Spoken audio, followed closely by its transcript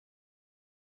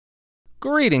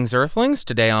Greetings, Earthlings.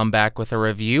 Today I'm back with a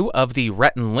review of the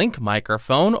Rhett & Link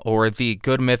microphone, or the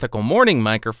Good Mythical Morning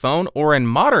microphone, or in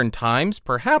modern times,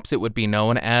 perhaps it would be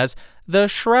known as the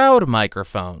Shroud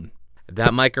microphone.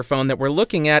 That microphone that we're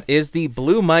looking at is the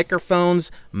Blue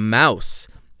Microphone's mouse.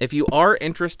 If you are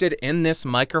interested in this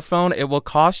microphone, it will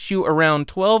cost you around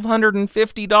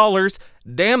 $1,250.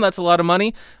 Damn, that's a lot of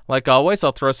money. Like always,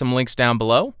 I'll throw some links down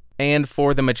below. And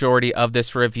for the majority of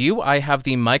this review, I have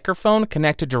the microphone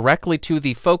connected directly to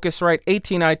the Focusrite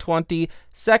 18i20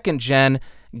 2nd Gen,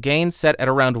 gain set at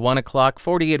around 1 o'clock,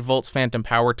 48 volts phantom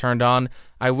power turned on.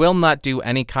 I will not do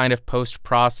any kind of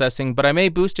post-processing, but I may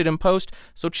boost it in post,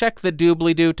 so check the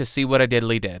doobly-doo to see what I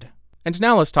diddly did. And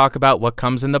now let's talk about what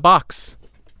comes in the box.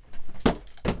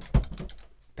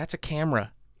 That's a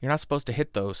camera. You're not supposed to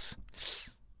hit those.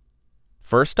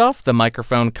 First off, the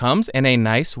microphone comes in a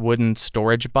nice wooden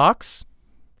storage box.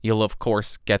 You'll of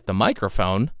course get the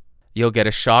microphone. You'll get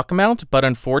a shock mount, but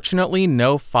unfortunately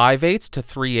no 5/8 to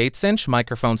 3/8 inch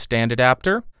microphone stand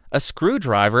adapter, a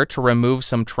screwdriver to remove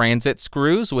some transit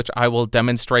screws, which I will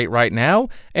demonstrate right now,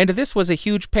 and this was a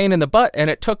huge pain in the butt and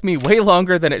it took me way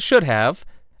longer than it should have,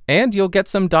 and you'll get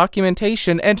some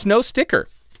documentation and no sticker.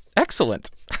 Excellent.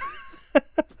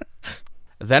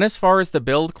 Then as far as the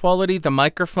build quality, the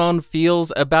microphone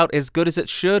feels about as good as it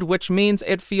should, which means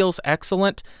it feels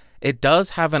excellent. It does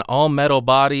have an all-metal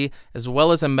body as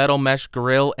well as a metal mesh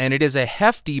grill, and it is a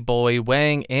hefty boy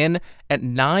weighing in at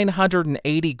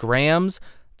 980 grams.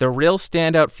 The real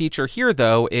standout feature here,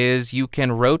 though, is you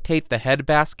can rotate the head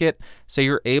basket so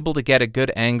you're able to get a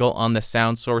good angle on the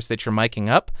sound source that you're miking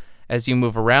up. As you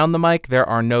move around the mic, there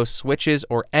are no switches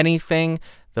or anything.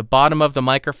 The bottom of the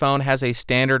microphone has a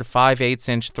standard 5/8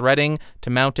 inch threading to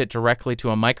mount it directly to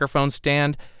a microphone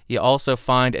stand. You also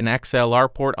find an XLR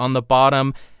port on the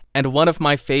bottom. And one of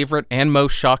my favorite and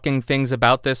most shocking things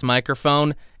about this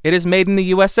microphone, it is made in the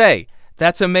USA.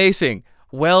 That's amazing.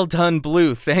 Well done,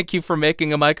 Blue. Thank you for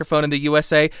making a microphone in the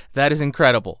USA. That is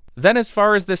incredible. Then as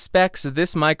far as the specs,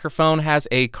 this microphone has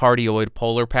a cardioid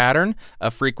polar pattern, a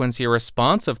frequency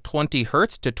response of 20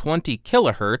 Hz to 20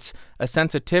 kHz, a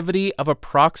sensitivity of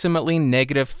approximately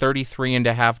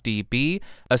 -33.5 dB,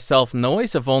 a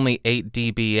self-noise of only 8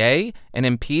 dBA, an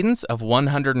impedance of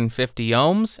 150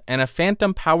 ohms, and a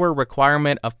phantom power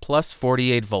requirement of plus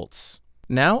 48 volts.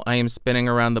 Now I am spinning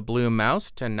around the Blue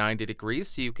mouse to 90 degrees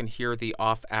so you can hear the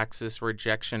off-axis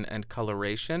rejection and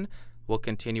coloration. We'll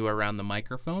continue around the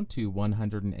microphone to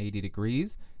 180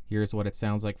 degrees. Here's what it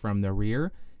sounds like from the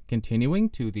rear. Continuing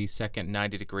to the second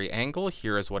 90-degree angle,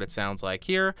 here is what it sounds like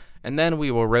here. And then we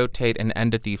will rotate and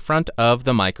end at the front of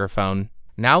the microphone.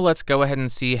 Now let's go ahead and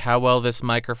see how well this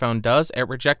microphone does at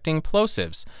rejecting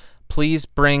plosives. Please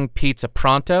bring pizza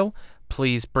pronto.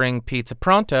 Please bring pizza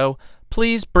pronto.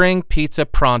 Please bring pizza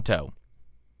pronto.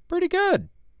 Pretty good.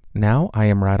 Now I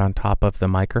am right on top of the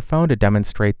microphone to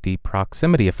demonstrate the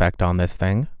proximity effect on this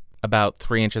thing. About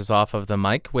 3 inches off of the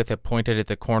mic with it pointed at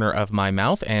the corner of my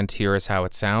mouth, and here is how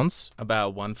it sounds.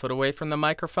 About 1 foot away from the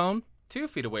microphone, 2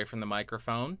 feet away from the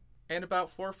microphone, and about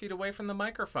 4 feet away from the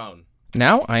microphone.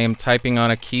 Now I am typing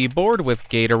on a keyboard with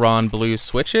Gateron Blue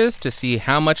switches to see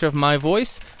how much of my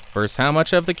voice versus how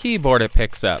much of the keyboard it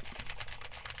picks up.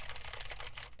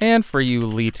 And for you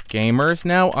elite gamers,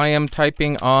 now I am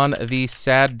typing on the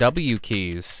sad W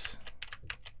keys.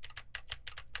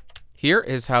 Here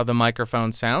is how the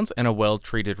microphone sounds in a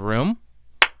well-treated room.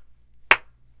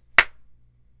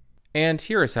 And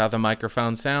here is how the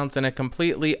microphone sounds in a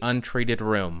completely untreated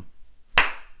room.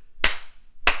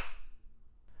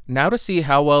 Now to see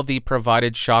how well the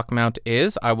provided shock mount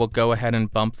is, I will go ahead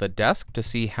and bump the desk to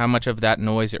see how much of that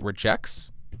noise it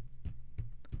rejects.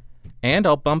 And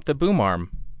I'll bump the boom arm.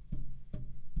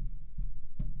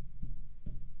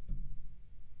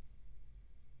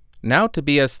 Now, to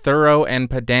be as thorough and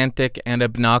pedantic and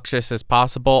obnoxious as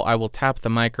possible, I will tap the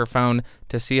microphone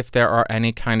to see if there are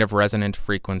any kind of resonant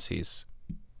frequencies.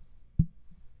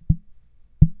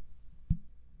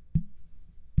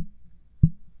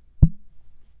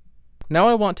 Now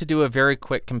I want to do a very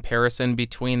quick comparison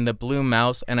between the Blue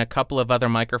mouse and a couple of other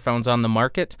microphones on the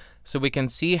market so we can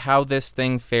see how this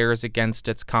thing fares against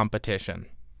its competition.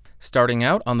 Starting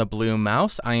out on the Blue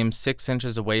mouse, I am 6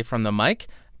 inches away from the mic.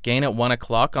 Gain at 1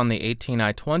 o'clock on the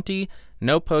 18i20,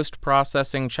 no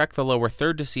post-processing, check the lower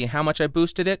third to see how much I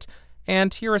boosted it,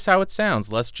 and here is how it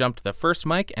sounds. Let's jump to the first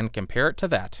mic and compare it to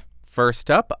that.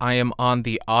 First up, I am on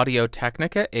the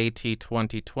Audio-Technica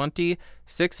AT2020,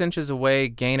 6 inches away,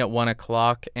 gain at 1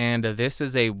 o'clock, and this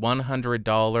is a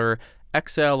 $100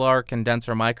 XLR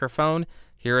condenser microphone.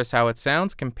 Here is how it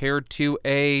sounds compared to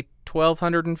a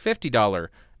 $1,250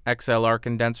 XLR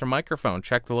condenser microphone.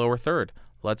 Check the lower third.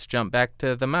 Let's jump back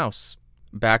to the mouse.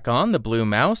 Back on the Blue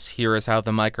Mouse, here is how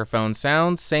the microphone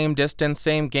sounds. Same distance,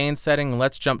 same gain setting.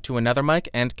 Let's jump to another mic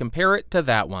and compare it to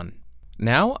that one.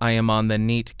 Now I am on the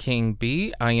Neat King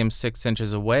B. I am 6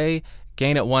 inches away.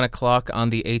 Gain at 1 o'clock on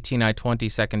the 18i20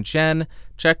 2nd Gen.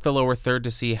 Check the lower third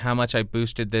to see how much I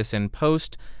boosted this in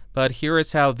post. But here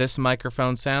is how this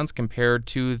microphone sounds compared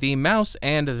to the mouse,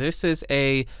 and this is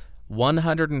a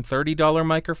 $130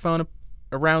 microphone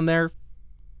around there.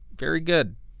 Very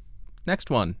good. Next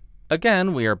one.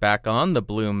 Again, we are back on the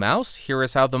Blue Mouse. Here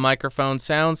is how the microphone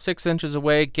sounds. 6 inches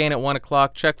away, gain at 1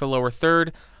 o'clock, check the lower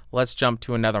third. Let's jump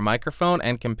to another microphone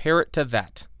and compare it to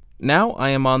that. Now I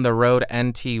am on the Rode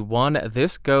NT1.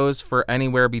 This goes for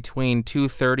anywhere between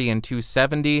 230 and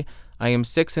 270. I am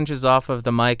 6 inches off of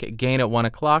the mic, gain at 1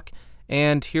 o'clock,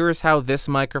 and here is how this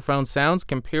microphone sounds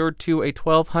compared to a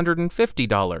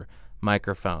 $1,250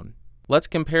 microphone. Let's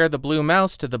compare the Blue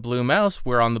Mouse to the Blue Mouse.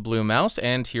 We're on the Blue Mouse,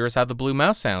 and here's how the Blue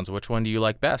Mouse sounds. Which one do you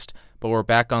like best? But we're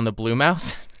back on the Blue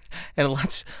Mouse, and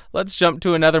let's jump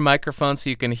to another microphone so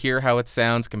you can hear how it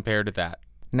sounds compared to that.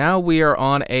 Now we are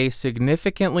on a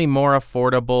significantly more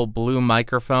affordable Blue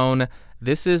microphone.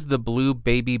 This is the Blue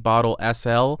Baby Bottle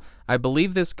SL. I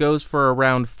believe this goes for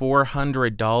around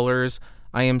 $400.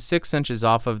 I am 6 inches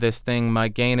off of this thing. My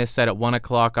gain is set at 1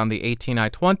 o'clock on the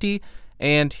 18i20.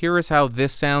 And here is how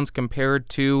this sounds compared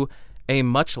to a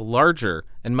much larger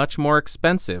and much more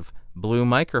expensive Blue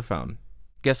microphone.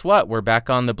 Guess what? We're back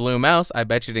on the Blue Mouse. I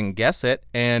bet you didn't guess it.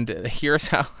 And here's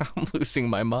how I'm losing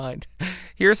my mind.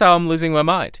 Here's how I'm losing my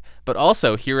mind. But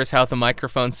also, here is how the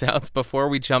microphone sounds before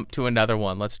we jump to another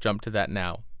one. Let's jump to that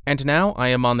now. And now I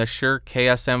am on the Shure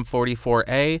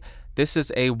KSM44A. This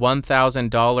is a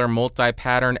 $1,000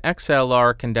 multi-pattern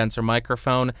XLR condenser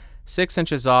microphone, 6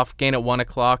 inches off, gain at 1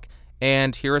 o'clock.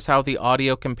 And here is how the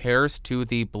audio compares to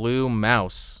the Blue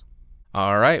Mouse.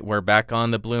 All right, we're back on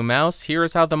the Blue Mouse. Here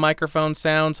is how the microphone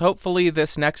sounds. Hopefully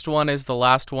this next one is the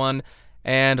last one.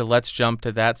 And let's jump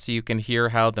to that so you can hear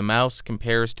how the mouse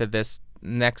compares to this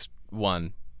next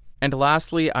one. And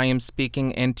lastly, I am speaking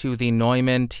into the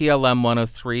Neumann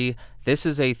TLM103. This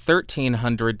is a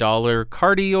 $1,300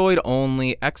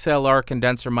 cardioid-only XLR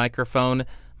condenser microphone,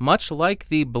 much like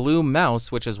the Blue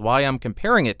Mouse, which is why I'm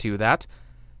comparing it to that.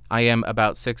 I am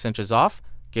about 6 inches off,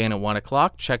 gain at 1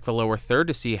 o'clock, check the lower third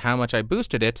to see how much I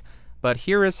boosted it, but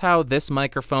here is how this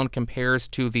microphone compares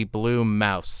to the Blue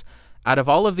Mouse. Out of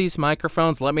all of these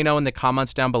microphones, let me know in the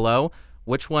comments down below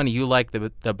which one you like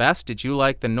the best. Did you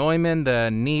like the Neumann,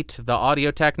 the Neat, the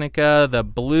Audio-Technica, the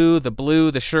Blue,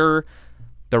 the Shure,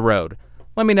 the Rode?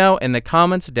 Let me know in the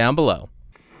comments down below.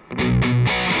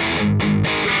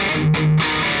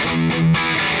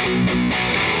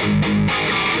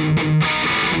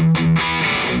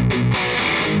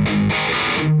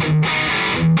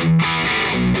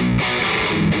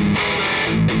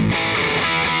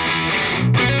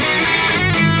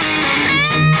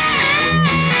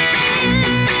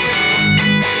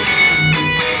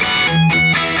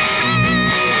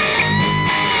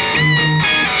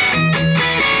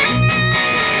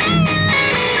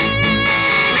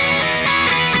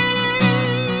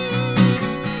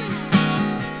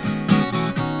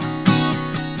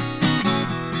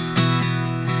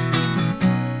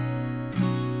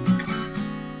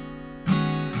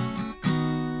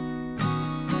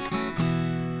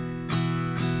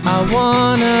 I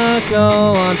wanna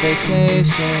go on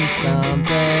vacation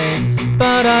someday,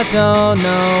 but I don't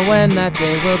know when that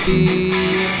day will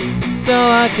be. So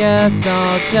I guess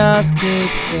I'll just keep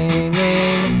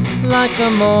singing like the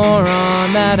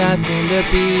moron that I seem to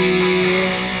be.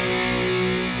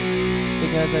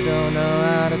 Because I don't know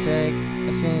how to take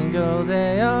a single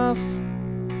day off.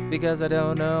 Because I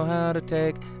don't know how to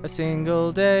take a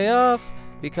single day off.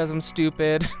 Because I'm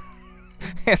stupid.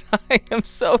 And I am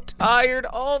so tired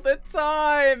all the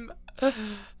time.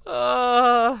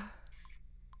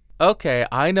 Okay,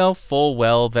 I know full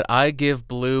well that I give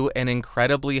Blue an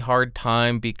incredibly hard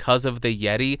time because of the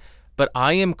Yeti, but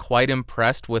I am quite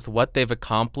impressed with what they've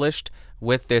accomplished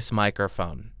with this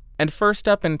microphone. And first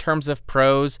up, in terms of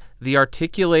pros, the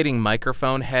articulating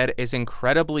microphone head is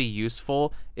incredibly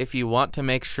useful if you want to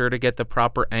make sure to get the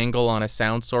proper angle on a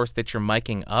sound source that you're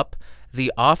miking up.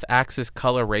 The off-axis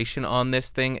coloration on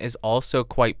this thing is also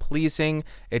quite pleasing.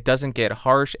 It doesn't get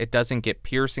harsh, it doesn't get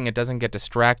piercing, it doesn't get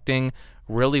distracting.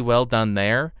 Really well done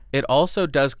there. It also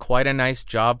does quite a nice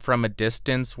job from a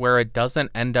distance where it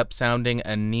doesn't end up sounding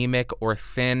anemic or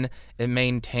thin. It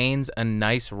maintains a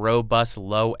nice robust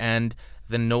low end.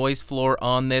 The noise floor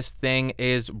on this thing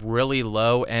is really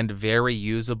low and very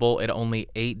usable at only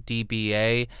 8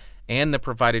 dBA, and the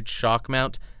provided shock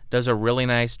mount does a really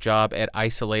nice job at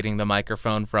isolating the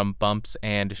microphone from bumps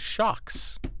and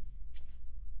shocks.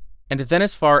 And then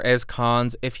as far as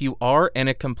cons, if you are in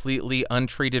a completely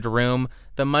untreated room,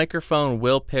 the microphone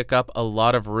will pick up a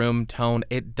lot of room tone.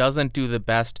 It doesn't do the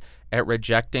best at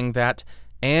rejecting that.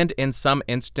 And in some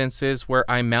instances where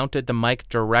I mounted the mic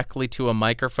directly to a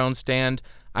microphone stand,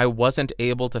 I wasn't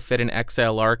able to fit an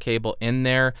XLR cable in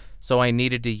there, so I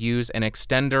needed to use an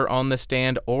extender on the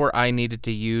stand, or I needed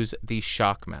to use the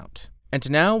shock mount.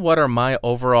 And now, what are my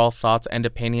overall thoughts and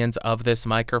opinions of this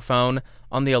microphone?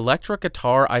 On the electric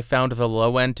guitar, I found the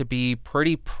low end to be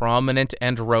pretty prominent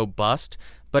and robust,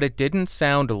 but it didn't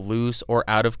sound loose or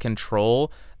out of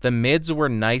control. The mids were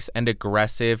nice and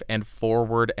aggressive and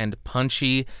forward and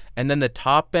punchy, and then the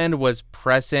top end was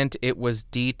present, it was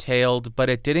detailed, but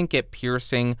it didn't get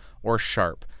piercing or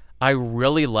sharp. I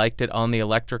really liked it on the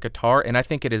electric guitar, and I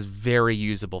think it is very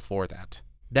usable for that.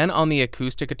 Then on the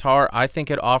acoustic guitar, I think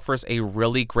it offers a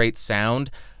really great sound.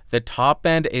 The top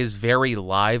end is very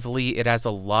lively. It has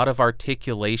a lot of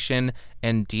articulation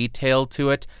and detail to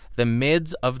it. The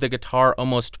mids of the guitar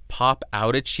almost pop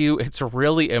out at you. It's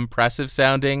really impressive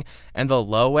sounding. And the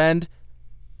low end,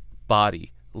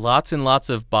 body. Lots and lots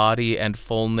of body and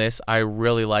fullness. I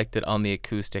really liked it on the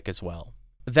acoustic as well.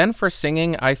 Then for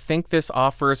singing, I think this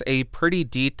offers a pretty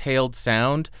detailed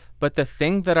sound, but the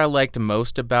thing that I liked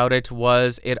most about it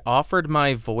was it offered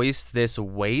my voice this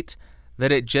weight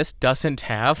that it just doesn't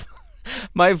have.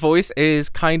 My voice is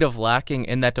kind of lacking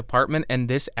in that department, and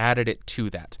this added it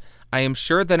to that. I am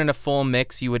sure that in a full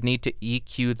mix you would need to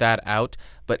EQ that out,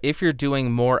 but if you're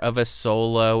doing more of a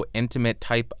solo, intimate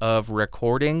type of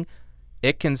recording,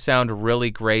 it can sound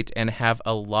really great and have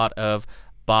a lot of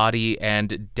body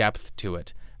and depth to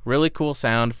it. Really cool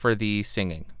sound for the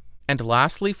singing. And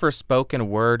lastly, for spoken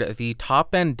word, the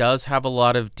top end does have a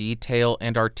lot of detail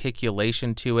and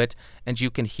articulation to it, and you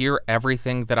can hear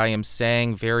everything that I am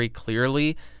saying very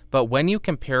clearly, but when you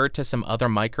compare it to some other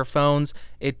microphones,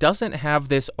 it doesn't have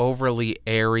this overly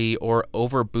airy or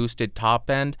overboosted top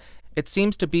end. It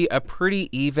seems to be a pretty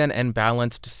even and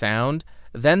balanced sound.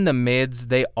 Then the mids,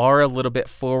 they are a little bit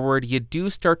forward. You do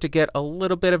start to get a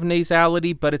little bit of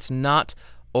nasality, but it's not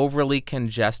overly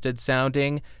congested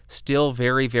sounding, still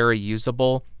very, very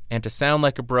usable. And to sound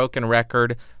like a broken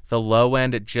record, the low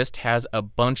end just has a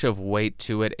bunch of weight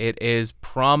to it. It is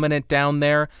prominent down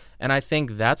there, and I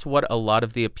think that's what a lot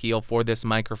of the appeal for this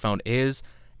microphone is.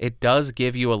 It does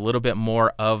give you a little bit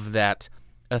more of that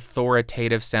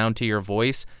authoritative sound to your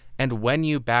voice, and when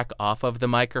you back off of the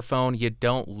microphone, you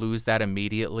don't lose that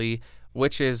immediately,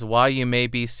 which is why you may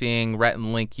be seeing Rhett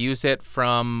and Link use it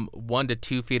from 1 to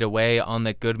 2 feet away on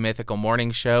the Good Mythical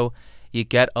Morning Show. You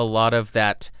get a lot of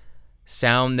that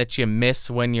sound that you miss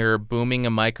when you're booming a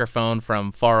microphone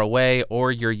from far away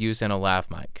or you're using a lav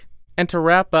mic. And to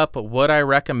wrap up, would I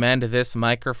recommend this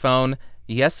microphone?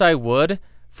 Yes, I would.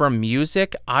 For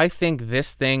music, I think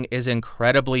this thing is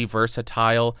incredibly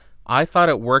versatile. I thought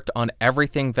it worked on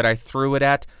everything that I threw it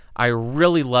at. I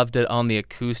really loved it on the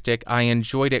acoustic. I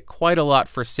enjoyed it quite a lot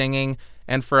for singing,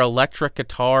 and for electric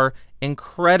guitar,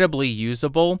 incredibly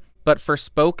usable. But for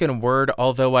spoken word,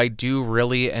 although I do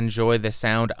really enjoy the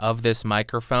sound of this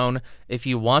microphone, if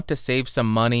you want to save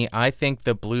some money, I think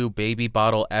the Blue Baby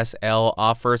Bottle SL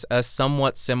offers a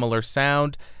somewhat similar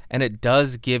sound, and it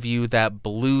does give you that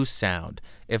blue sound,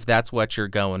 if that's what you're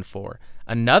going for.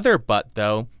 Another but,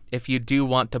 though, if you do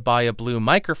want to buy a Blue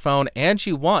microphone and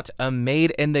you want a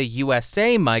made in the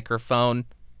USA microphone,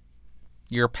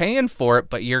 you're paying for it,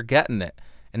 but you're getting it.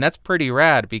 And that's pretty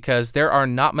rad because there are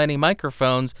not many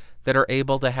microphones that are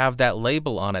able to have that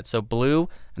label on it. So Blue,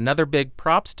 another big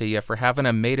props to you for having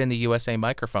a made in the USA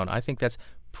microphone. I think that's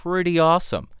pretty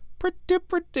awesome.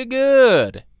 Pretty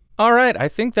good. All right, I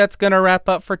think that's going to wrap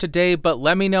up for today, but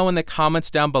let me know in the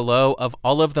comments down below of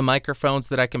all of the microphones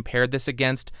that I compared this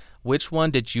against, which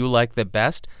one did you like the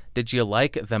best? Did you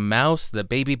like the Mouse, the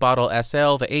Baby Bottle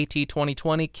SL, the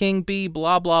AT2020, King Bee,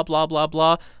 blah, blah, blah, blah,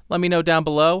 blah? Let me know down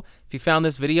below. If you found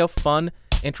this video fun,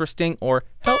 interesting, or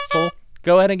helpful,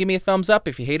 go ahead and give me a thumbs up.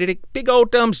 If you hated it, big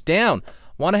old thumbs down.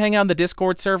 Want to hang out on the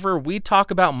Discord server? We talk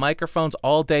about microphones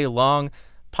all day long.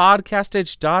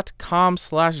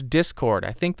 Podcastage.com/Discord.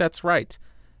 I think that's right.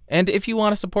 And if you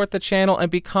want to support the channel and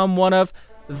become one of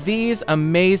these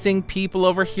amazing people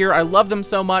over here, I love them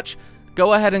so much,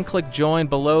 go ahead and click join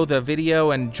below the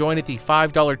video and join at the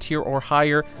 $5 tier or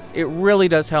higher. It really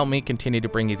does help me continue to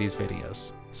bring you these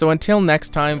videos. So until next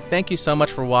time, thank you so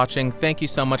much for watching. Thank you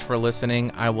so much for listening.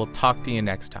 I will talk to you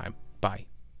next time. Bye.